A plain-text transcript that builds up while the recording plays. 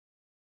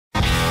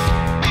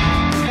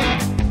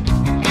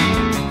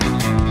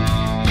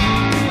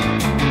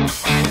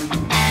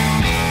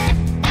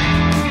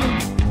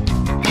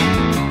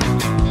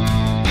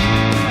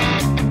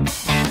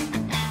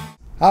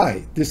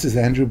Hi, this is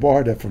Andrew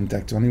Barta from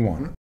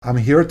Tech21. I'm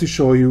here to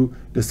show you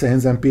the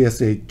SansAmp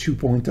PSA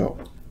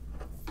 2.0.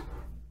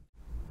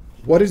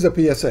 What is a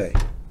PSA?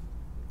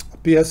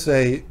 A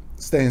PSA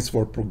stands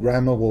for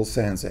Programmable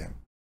SansAmp.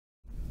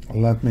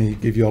 Let me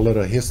give you a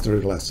little history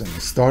lesson.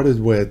 It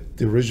started with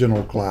the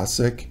original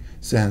classic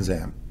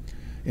SansAmp.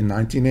 In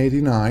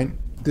 1989,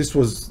 this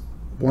was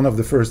one of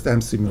the first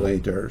amp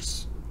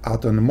simulators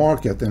out on the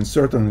market, and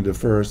certainly the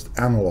first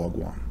analog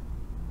one.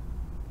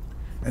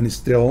 And it's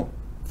still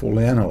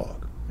fully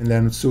analog. And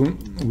then soon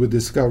we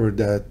discovered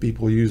that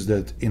people used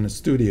it in a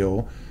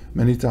studio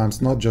many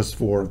times, not just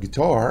for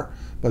guitar,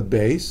 but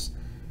bass,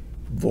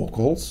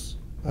 vocals,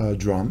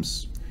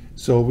 drums.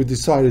 So we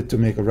decided to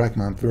make a rack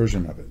mount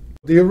version of it.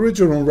 The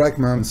original rack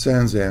mount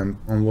SansAmp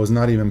was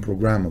not even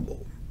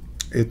programmable.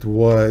 It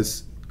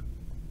was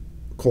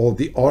called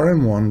the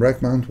RM1,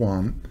 rack mount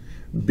 1,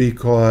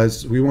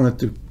 because we wanted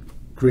to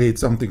create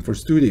something for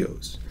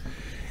studios.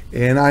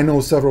 And I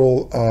know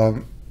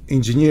several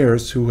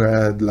engineers who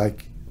had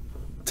like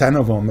 10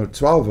 of them or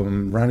 12 of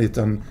them run it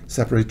on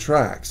separate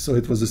tracks. So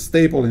it was a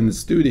staple in the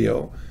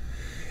studio.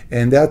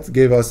 And that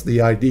gave us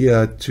the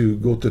idea to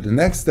go to the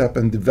next step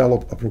and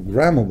develop a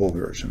programmable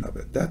version of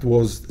it. That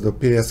was the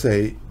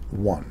PSA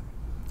 1.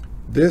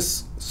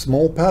 This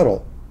small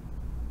pedal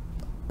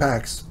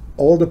packs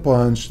all the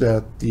punch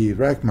that the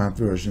rack mount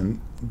version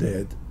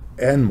did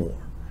and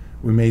more.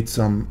 We made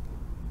some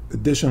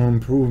additional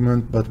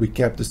improvement, but we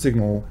kept the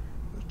signal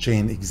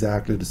chain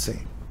exactly the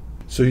same.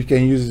 So you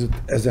can use it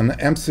as an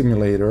amp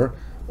simulator,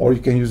 or you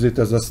can use it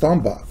as a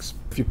stomp box.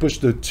 If you push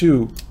the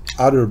two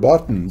other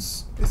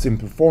buttons, it's in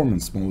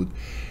performance mode,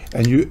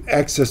 and you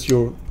access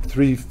your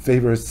 3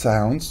 favorite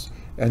sounds,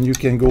 and you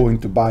can go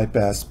into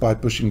bypass by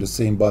pushing the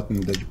same button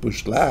that you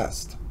pushed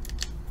last.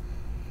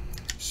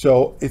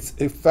 So it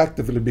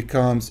effectively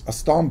becomes a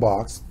stomp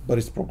box, but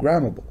it's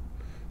programmable.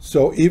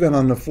 So even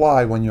on the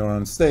fly when you're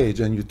on stage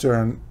and you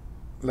turn,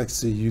 let's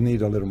say you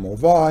need a little more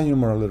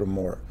volume or a little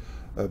more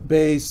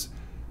bass,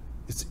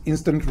 it's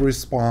instant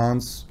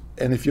response,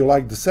 and if you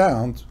like the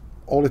sound,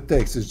 all it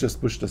takes is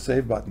just push the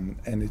save button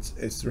and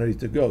it's ready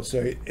to go.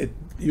 So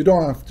you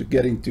don't have to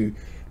get into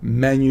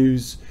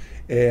menus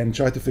and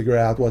try to figure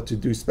out what to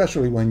do,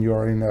 especially when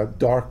you're in a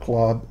dark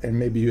club and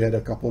maybe you had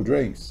a couple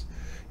drinks.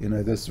 You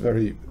know, that's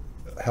very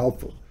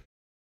helpful.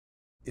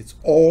 It's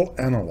all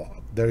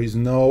analog. There is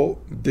no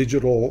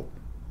digital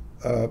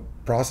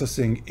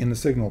processing in the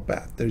signal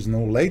path. There's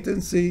no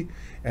latency,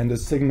 and the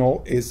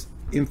signal is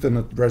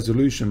infinite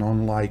resolution,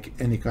 unlike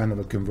any kind of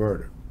a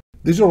converter.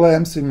 Digital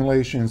amp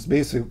simulation is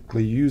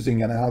basically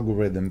using an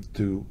algorithm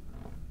to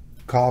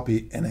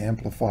copy an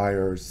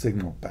amplifier's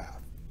signal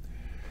path.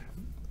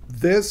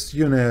 This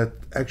unit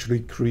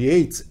actually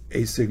creates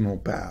a signal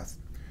path,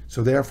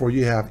 so therefore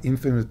you have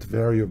infinite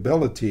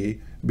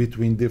variability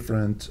between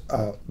different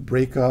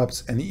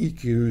breakups and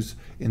EQs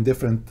in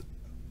different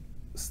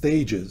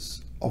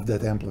stages of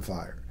that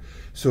amplifier.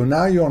 So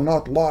now you're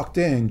not locked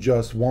in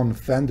just one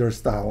Fender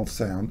style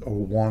sound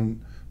or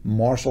one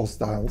Marshall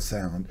style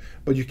sound,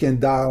 but you can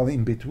dial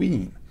in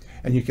between,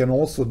 and you can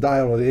also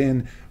dial it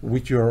in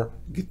with your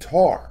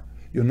guitar.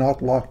 You're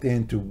not locked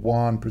into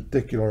one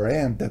particular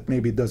amp that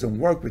maybe doesn't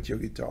work with your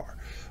guitar,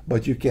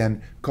 but you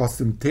can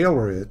custom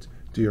tailor it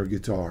to your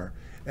guitar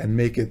and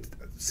make it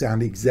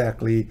sound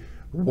exactly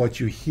what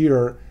you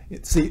hear.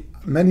 See,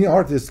 many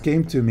artists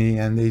came to me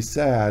and they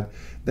said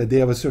that they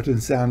have a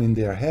certain sound in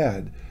their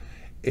head,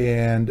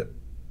 and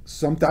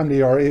sometimes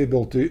they are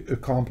able to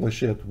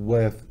accomplish it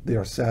with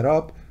their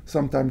setup,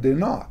 sometimes they're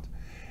not.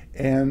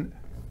 And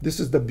this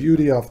is the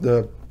beauty of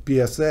the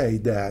PSA,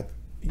 that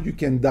you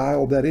can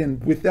dial that in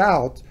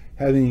without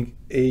having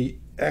an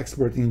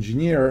expert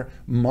engineer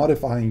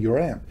modifying your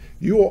amp.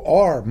 You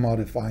are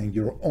modifying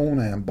your own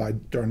amp by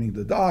turning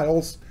the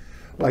dials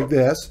like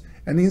this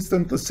and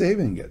instantly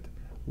saving it.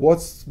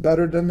 What's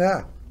better than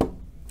that?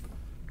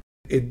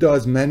 It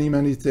does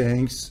many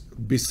things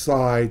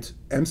besides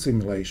amp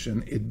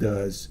simulation. It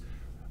does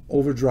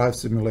overdrive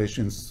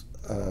simulations,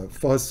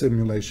 fuzz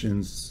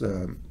simulations,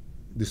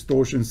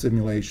 distortion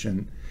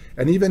simulation,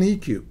 and even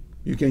EQ.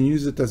 You can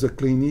use it as a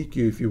clean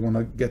EQ if you want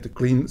to get a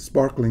clean,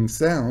 sparkling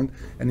sound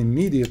and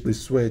immediately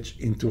switch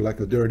into like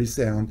a dirty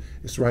sound.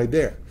 It's right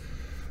there.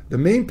 The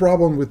main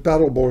problem with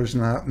pedal boards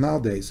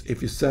nowadays,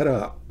 if you set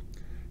up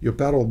your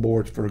pedal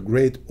board for a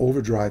great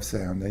overdrive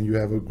sound and you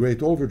have a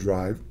great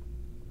overdrive,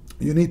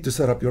 you need to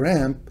set up your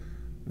amp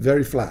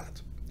very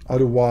flat.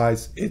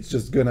 Otherwise, it's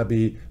just gonna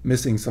be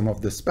missing some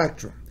of the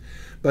spectrum.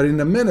 But in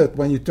a minute,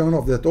 when you turn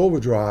off that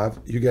overdrive,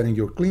 you're getting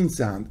your clean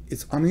sound.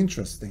 It's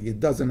uninteresting.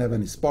 It doesn't have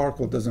any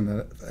sparkle, doesn't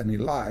have any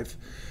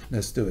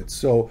liveness to it.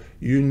 So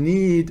you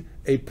need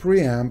a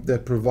preamp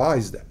that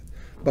provides that.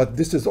 But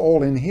this is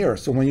all in here.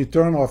 So when you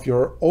turn off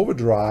your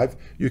overdrive,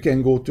 you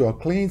can go to a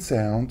clean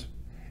sound,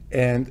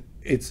 and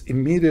it's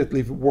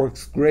immediately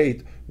works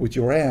great with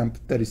your amp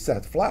that is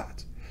set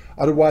flat.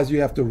 Otherwise, you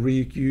have to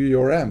re-EQ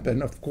your amp.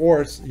 And of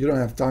course, you don't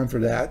have time for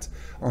that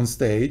on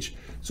stage.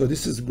 So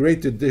this is a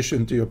great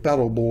addition to your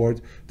pedal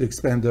board to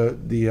expand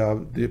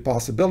the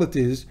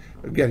possibilities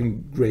of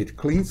getting great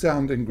clean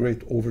sound and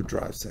great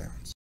overdrive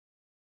sounds.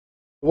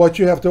 What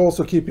you have to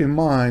also keep in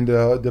mind,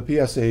 the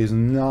PSA is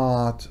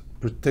not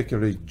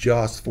particularly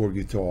just for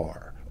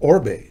guitar or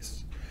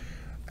bass.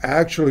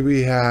 Actually,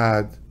 we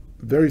had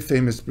very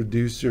famous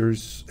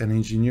producers and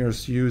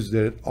engineers used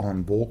it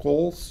on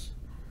vocals,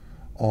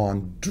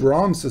 on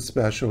drums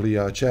especially.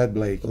 Chad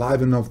Blake,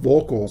 Live Enough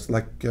Vocals,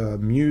 like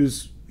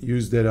Muse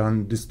used it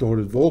on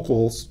distorted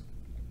vocals,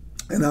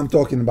 and I'm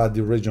talking about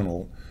the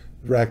original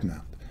rack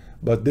mount.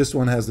 But this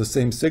one has the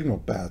same signal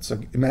path, so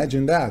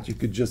imagine that. You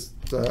could just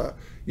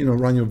you know,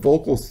 run your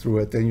vocals through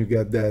it, and you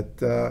get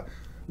that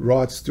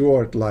Rod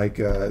Stewart like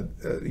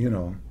you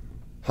know,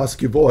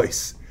 husky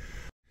voice.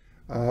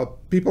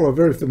 People are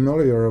very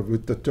familiar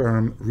with the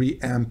term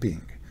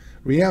reamping.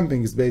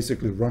 Reamping is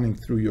basically running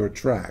through your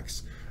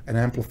tracks, an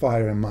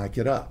amplifier, and mic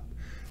it up.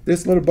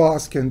 This little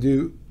box can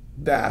do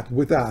that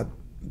without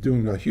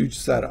doing a huge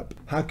setup.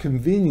 How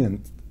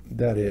convenient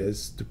that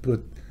is to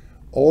put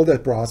all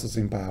that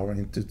processing power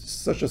into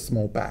such a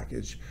small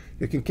package.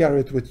 You can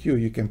carry it with you.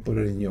 You can put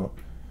it in your,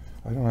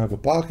 I don't have a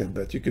pocket,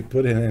 but you could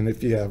put it in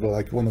if you have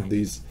like one of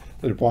these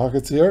little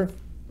pockets here.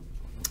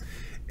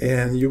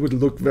 And you would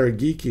look very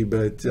geeky,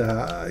 but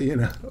you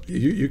know,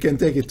 you can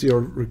take it to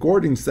your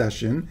recording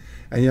session,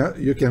 and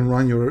you can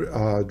run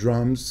your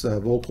drums,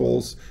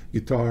 vocals,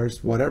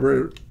 guitars,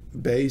 whatever,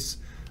 bass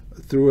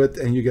through it,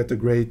 and you get a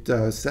great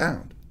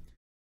sound.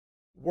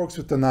 Works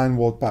with the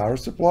 9-volt power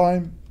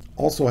supply.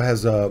 Also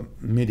has a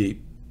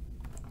MIDI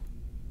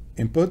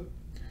input,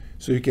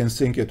 so you can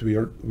sync it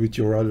with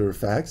your other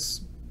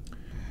effects.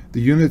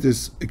 The unit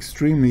is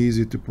extremely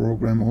easy to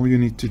program. All you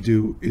need to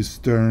do is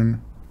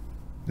turn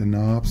the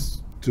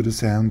knobs to the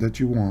sound that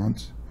you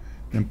want,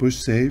 then push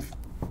save,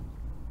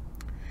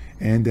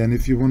 and then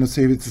if you want to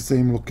save it to the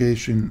same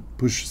location,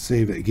 push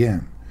save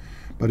again.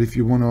 But if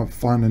you want to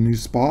find a new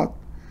spot,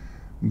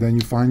 then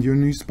you find your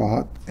new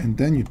spot and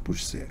then you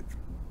push save.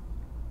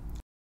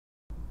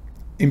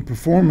 In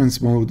performance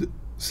mode,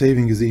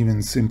 saving is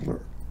even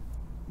simpler.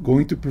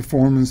 Going to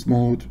performance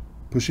mode,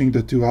 pushing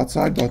the 2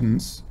 outside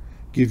buttons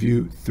give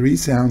you 3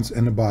 sounds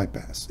and a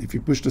bypass. If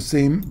you push the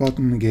same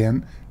button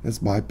again, that's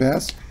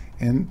bypass,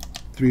 and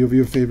 3 of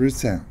your favorite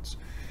sounds.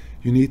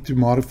 You need to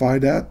modify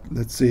that.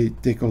 Let's say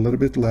take a little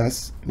bit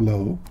less,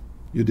 low,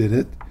 you did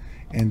it,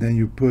 and then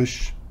you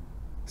push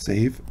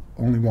save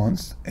only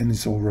once and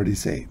it's already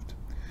saved.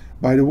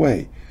 By the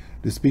way,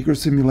 the speaker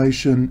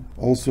simulation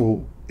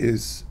also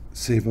is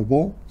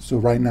savable. So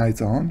right now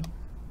it's on,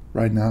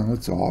 right now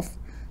it's off.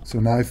 So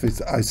now if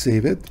I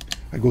save it,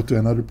 I go to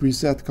another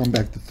preset, come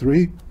back to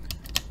 3,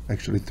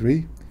 actually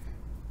 3,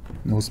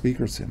 no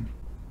speaker sim.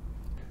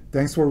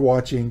 Thanks for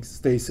watching.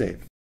 Stay safe.